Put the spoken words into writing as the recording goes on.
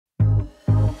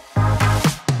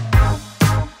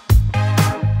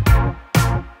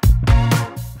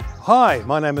Hi,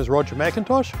 my name is Rodger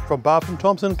McIntosh from Barfoot,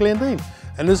 Thompson, Glendene,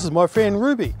 and this is my friend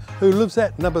Ruby, who lives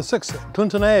at number 6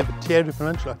 Clinton Ave, Atatu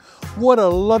Peninsula. What a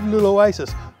lovely little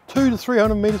oasis, 200 to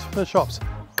 300 metres from the shops.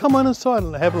 Come on inside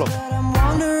and have a look.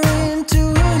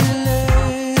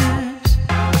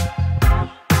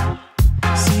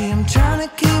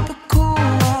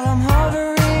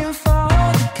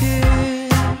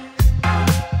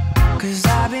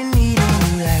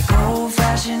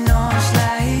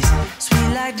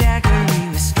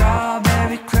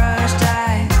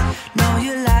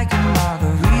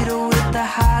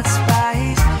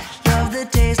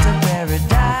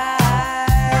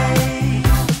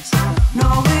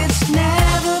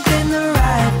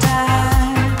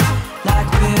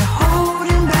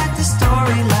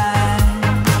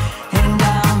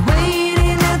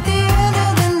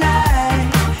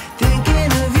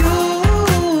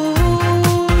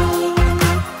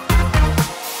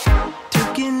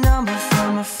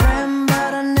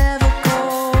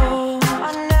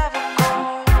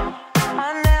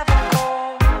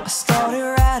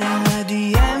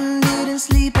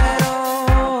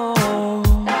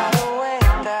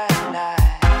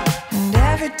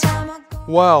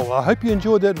 Wow, I hope you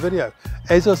enjoyed that video.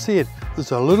 As I said,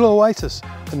 there's a little oasis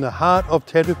in the heart of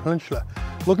Atatu Peninsula.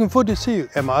 Looking forward to see you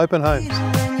at my open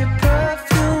homes.